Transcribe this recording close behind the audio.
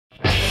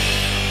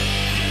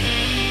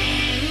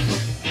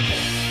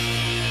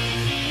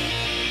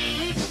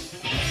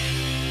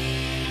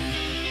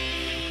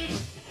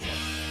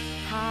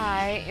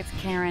it's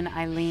Karen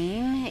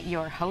Eileen,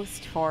 your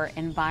host for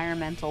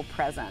Environmental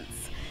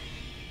Presence.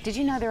 Did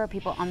you know there are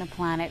people on the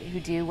planet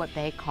who do what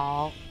they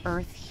call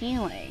earth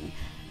healing?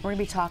 We're going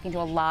to be talking to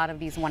a lot of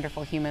these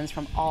wonderful humans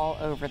from all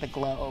over the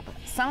globe.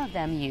 Some of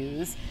them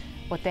use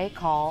what they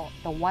call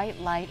the white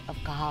light of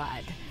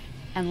God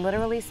and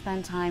literally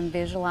spend time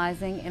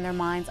visualizing in their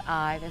mind's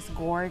eye this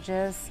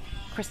gorgeous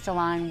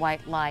crystalline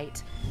white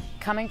light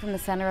coming from the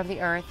center of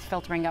the earth,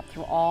 filtering up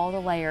through all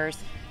the layers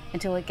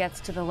until it gets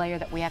to the layer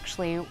that we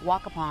actually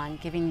walk upon,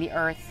 giving the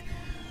earth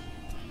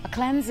a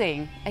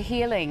cleansing, a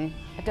healing,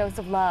 a dose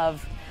of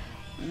love.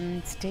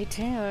 Stay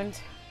tuned.